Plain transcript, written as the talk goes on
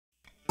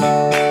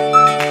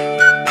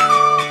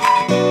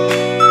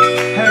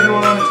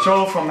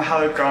from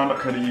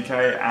helloground.co.uk,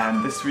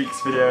 and this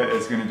week's video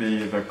is going to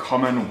be the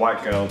common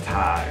white girl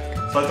tag.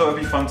 So I thought it would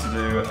be fun to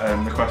do,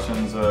 and the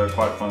questions are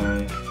quite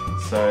funny,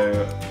 so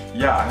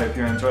yeah, I hope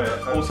you enjoy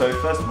it. Also,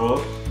 first of all,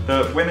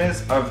 the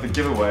winners of the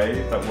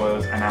giveaway that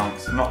was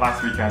announced, not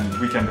last weekend,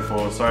 weekend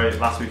before, sorry,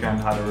 last weekend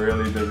had a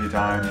really busy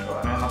time, but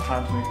I didn't have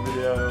time to make a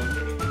video,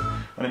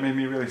 and it made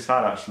me really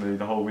sad actually.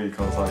 The whole week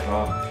I was like,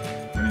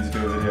 oh, I need to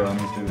do a video, I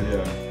need to do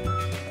a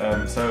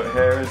video. So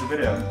here is the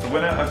video. The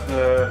winner of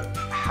the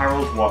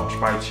Harold watch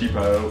by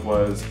Cheapo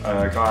was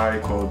a guy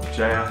called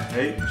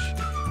JH,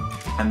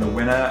 and the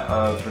winner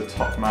of the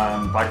Top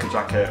Man biker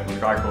jacket was a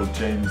guy called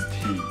James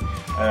T.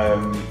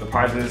 The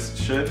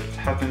prizes should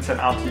have been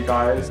sent out to you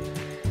guys.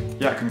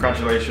 Yeah,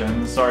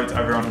 congratulations. Sorry to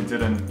everyone who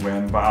didn't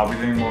win, but I'll be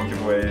doing more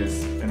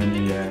giveaways in the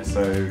new year,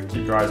 so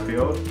keep your eyes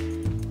peeled.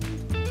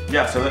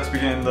 Yeah, so let's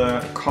begin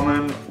the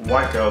common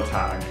white girl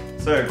tag.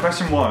 So,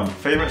 question 1,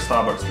 favourite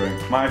Starbucks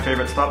drink. My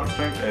favourite Starbucks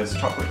drink is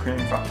chocolate cream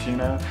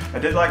frappuccino. I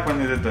did like when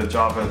they did the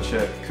Java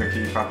chip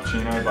cookie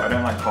frappuccino, but I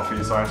don't like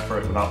coffee, so I asked for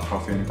it without the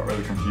coffee and it got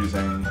really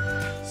confusing.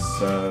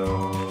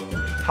 So,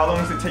 how long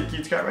does it take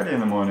you to get ready in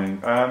the morning?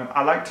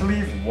 I like to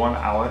leave 1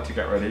 hour to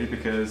get ready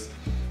because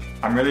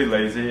I'm really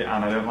lazy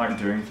and I don't like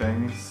doing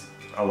things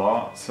a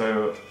lot.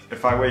 So,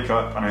 if I wake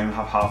up and I only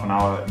have half an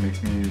hour, it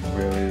makes me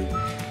really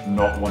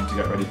not want to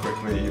get ready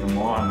quickly even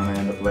more, and then I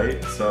end up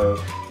late.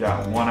 So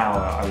yeah, 1 hour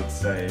I would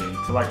say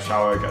to like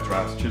shower, get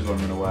dressed, choose what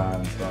I'm gonna wear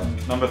and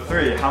stuff. Number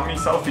 3, how many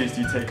selfies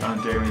do you take on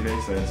a daily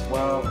basis?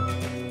 Well,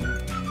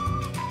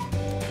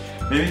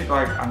 maybe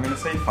like, I'm gonna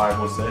say 5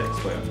 or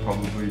 6, but it'll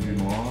probably be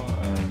more.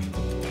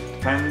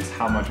 Depends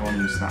how much I want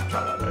to use Snapchat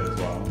that day as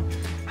well.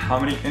 How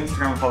many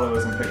Instagram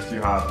followers and pics do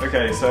you have?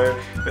 Okay, so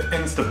the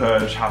Insta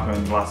purge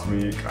happened last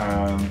week.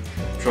 I'm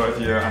sure if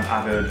you're an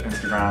avid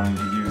Instagram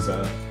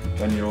user,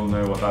 then you'll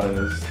know what that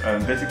is.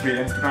 Basically,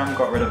 Instagram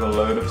got rid of a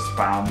load of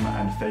spam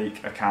and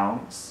fake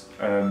accounts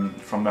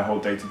from their whole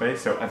database,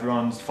 so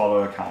everyone's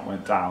follower count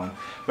went down.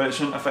 But it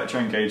shouldn't affect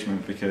your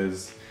engagement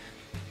because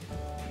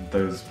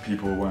those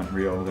people weren't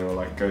real, they were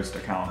like ghost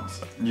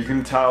accounts. You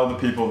can tell the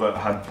people that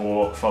had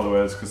bought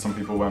followers because some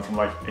people went from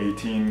like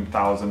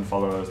 18,000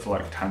 followers to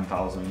like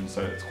 10,000,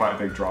 so it's quite a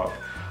big drop.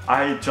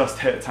 I just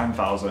hit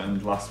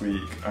 10,000 last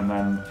week, and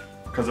then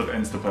because of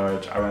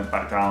Instapurge, I went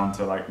back down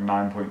to like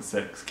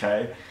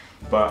 9.6k,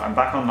 but I'm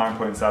back on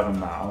 9.7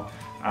 now,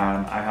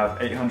 and I have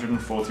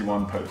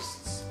 841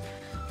 posts.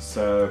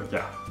 So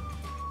yeah.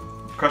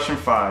 Question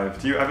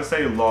 5, do you ever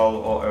say lol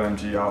or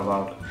OMG out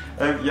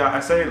loud? Yeah, I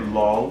say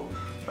lol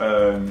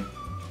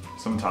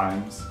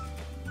sometimes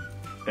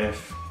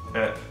if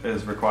it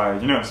is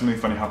required. You know, if something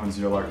funny happens,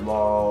 you're like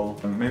lol.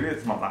 And maybe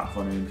it's not that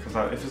funny because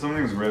if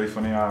something was really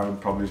funny, I would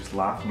probably just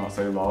laugh and not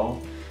say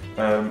lol.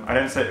 I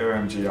don't say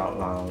OMG out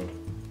loud.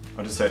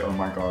 I just say oh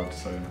my god,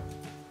 so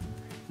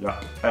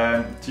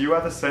yeah. Do you wear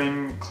the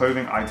same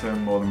clothing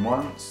item more than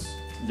once?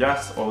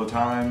 Yes, all the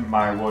time.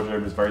 My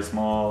wardrobe is very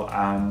small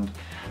and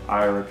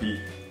I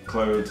repeat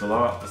clothes a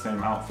lot, the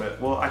same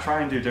outfit. Well, I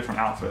try and do different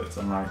outfits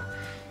and like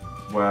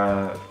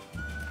wear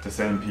the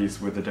same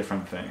piece with a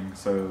different thing,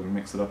 so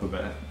mix it up a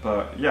bit.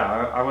 But yeah,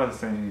 I wear the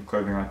same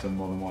clothing item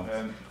more than once.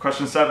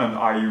 Question 7,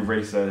 are you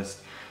racist?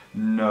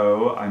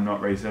 No, I'm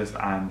not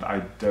racist, and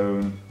I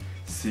don't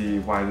see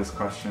why this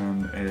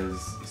question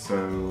is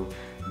so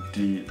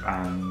deep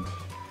and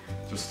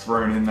just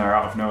thrown in there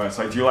out of nowhere. It's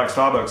like, do you like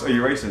Starbucks? Are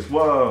you racist?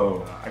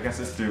 Whoa! I guess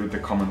it's to do with the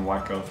common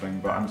white girl thing,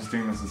 but I'm just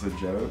doing this as a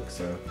joke,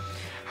 so.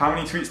 How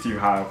many tweets do you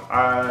have?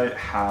 I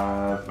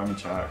have, let me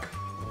check.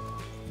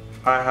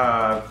 I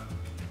have,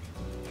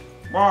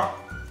 what?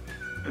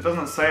 It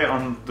doesn't say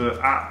on the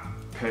app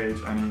page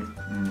any,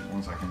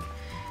 1 second.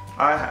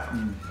 I have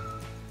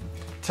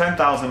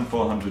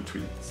 10,400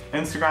 tweets.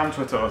 Instagram,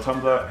 Twitter or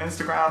Tumblr?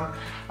 Instagram,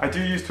 I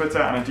do use Twitter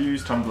and I do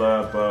use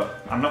Tumblr,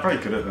 but I'm not very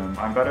good at them.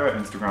 I'm better at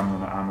Instagram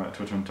than I am at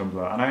Twitter and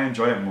Tumblr, and I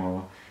enjoy it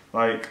more.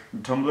 Like,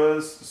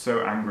 Tumblr's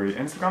so angry.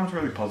 Instagram's a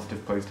really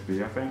positive place to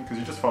be, I think, because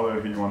you just follow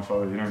who you want to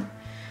follow, you don't.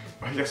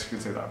 I guess you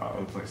could say that about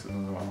other places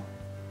as well.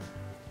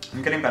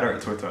 I'm getting better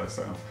at Twitter,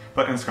 so,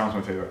 but Instagram's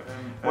my favourite.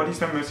 What do you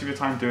spend most of your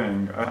time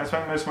doing? I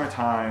spend most of my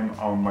time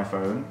on my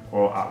phone,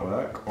 or at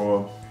work,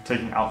 or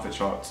taking outfit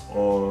shots,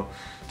 or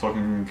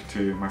talking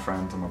to my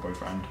friends and my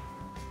boyfriend.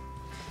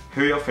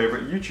 Who are your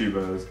favourite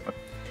YouTubers?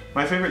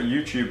 My favourite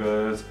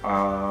YouTubers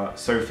are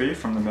Sophie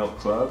from the Milk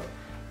Club,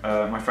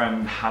 my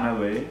friend Hannah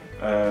Lee,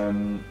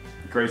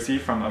 Gracie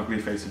from Ugly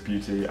Face of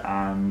Beauty,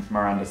 and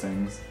Miranda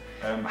Sings.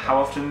 How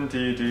often do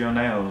you do your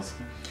nails?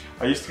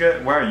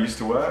 Where I used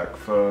to work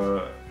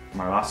for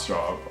my last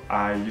job,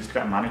 I used to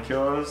get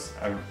manicures.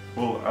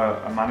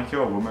 A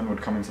manicure woman would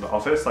come into the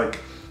office like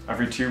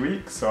every 2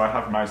 weeks, so I'd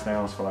have nice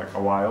nails for like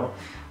a while.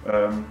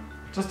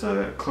 Just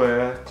a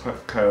clear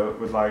coat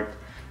with like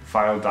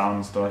filed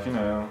down stuff, you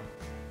know.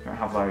 Don't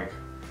have like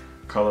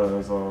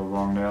colours or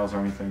long nails or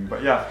anything,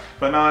 but yeah.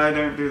 But now I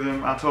don't do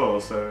them at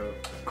all, so.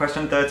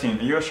 Question 13,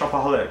 are you a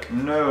shopaholic?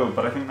 No,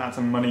 but I think that's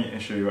a money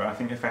issue. I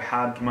think if I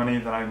had money,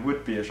 then I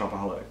would be a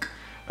shopaholic.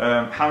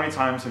 How many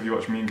times have you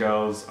watched Mean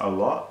Girls? A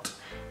lot.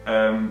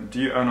 Do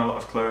you own a lot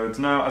of clothes?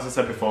 No, as I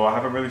said before, I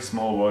have a really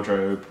small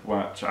wardrobe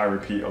which I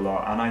repeat a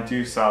lot, and I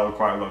do sell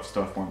quite a lot of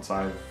stuff once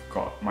I've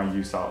got my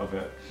use out of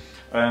it.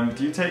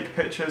 Do you take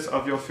pictures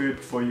of your food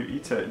before you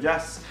eat it?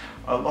 Yes,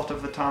 a lot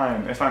of the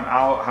time. If I'm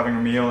out having a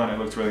meal and it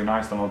looks really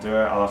nice, then I'll do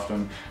it. I'll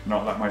often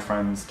not let my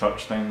friends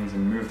touch things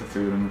and move the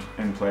food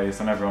in place,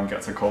 and everyone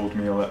gets a cold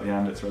meal at the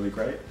end. It's really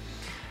great.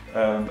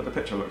 But the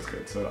picture looks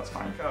good, so that's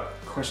fine.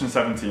 Question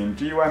 17,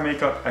 do you wear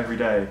makeup every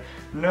day?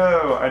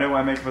 No, I don't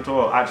wear makeup at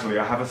all. Actually,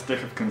 I have a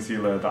stick of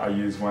concealer that I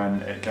use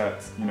when it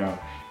gets, you know,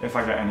 if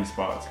I get any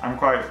spots. I'm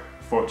quite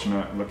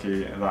fortunate,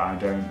 lucky, that I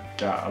don't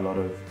get a lot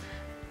of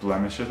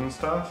blemishes and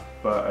stuff,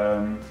 but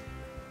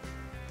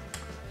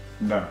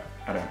no,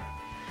 I don't.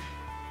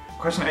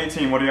 Question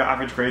 18, what are your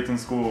average grades in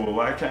school?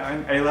 Like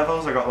in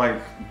A-levels I got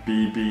like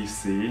B, B,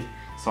 C,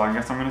 so I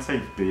guess I'm gonna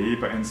say B,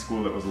 but in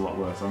school it was a lot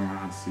worse. I mean, I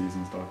had C's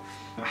and stuff.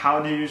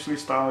 How do you usually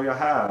style your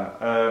hair?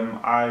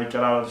 I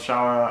get out of the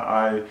shower,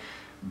 I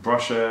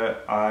brush it,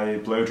 I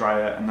blow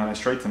dry it, and then I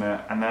straighten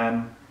it, and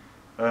then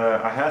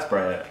I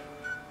hairspray it.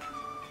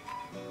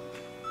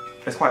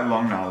 It's quite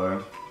long now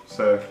though,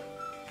 so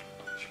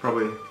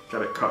probably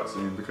get it cut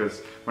soon,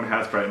 because when I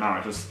hairspray it now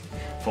it just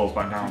falls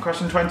back down.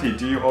 Question 20,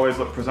 do you always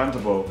look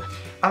presentable?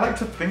 I like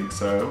to think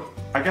so.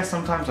 I guess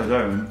sometimes I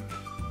don't,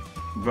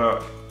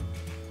 but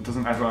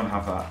doesn't everyone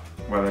have that?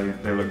 Where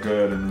they look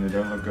good and then they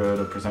don't look good,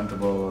 or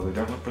presentable, or they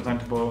don't look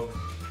presentable?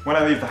 When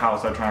I leave the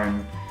house I try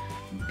and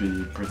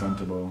be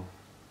presentable,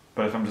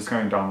 but if I'm just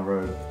going down the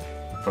road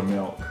for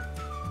milk,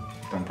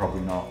 then probably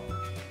not.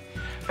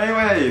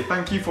 Anyway,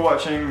 thank you for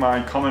watching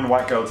my common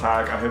white girl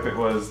tag. I hope it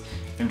was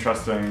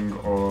interesting,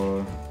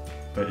 or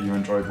that you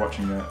enjoyed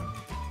watching it.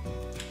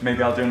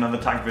 Maybe I'll do another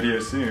tag video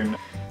soon.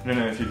 I don't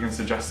know, if you can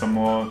suggest some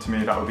more to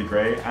me, that would be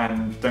great.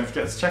 And don't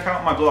forget to check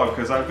out my blog,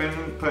 because I've been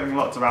putting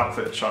lots of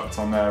outfit shots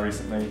on there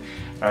recently.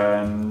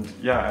 And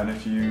yeah, and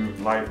if you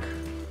like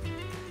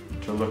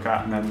to look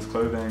at men's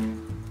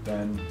clothing,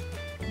 then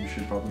you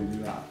should probably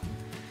do that.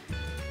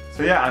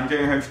 So yeah, I'm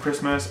getting home for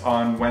Christmas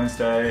on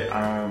Wednesday,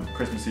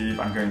 Christmas Eve.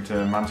 I'm going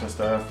to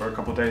Manchester for a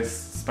couple of days,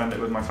 spend it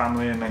with my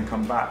family, and then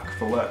come back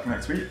for work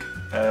next week.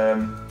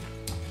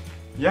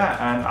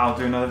 Yeah, and I'll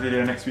do another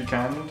video next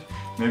weekend,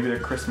 maybe a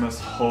Christmas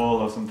haul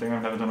or something.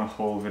 I've never done a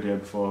haul video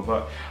before,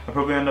 but I'll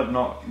probably end up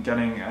not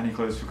getting any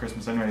clothes for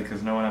Christmas anyway,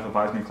 because no one ever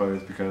buys me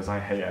clothes because I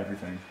hate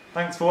everything.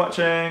 Thanks for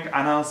watching, and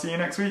I'll see you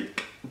next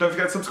week. Don't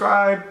forget to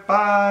subscribe.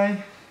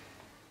 Bye!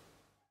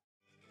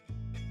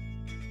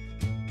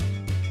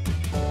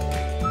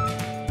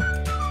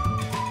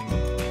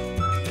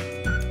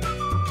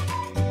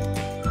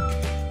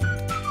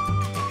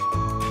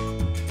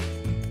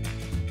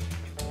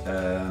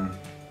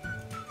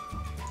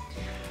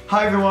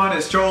 Hi everyone,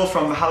 it's Joel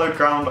from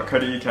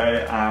thehallowedground.co.uk,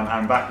 and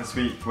I'm back this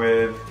week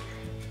with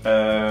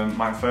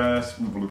my first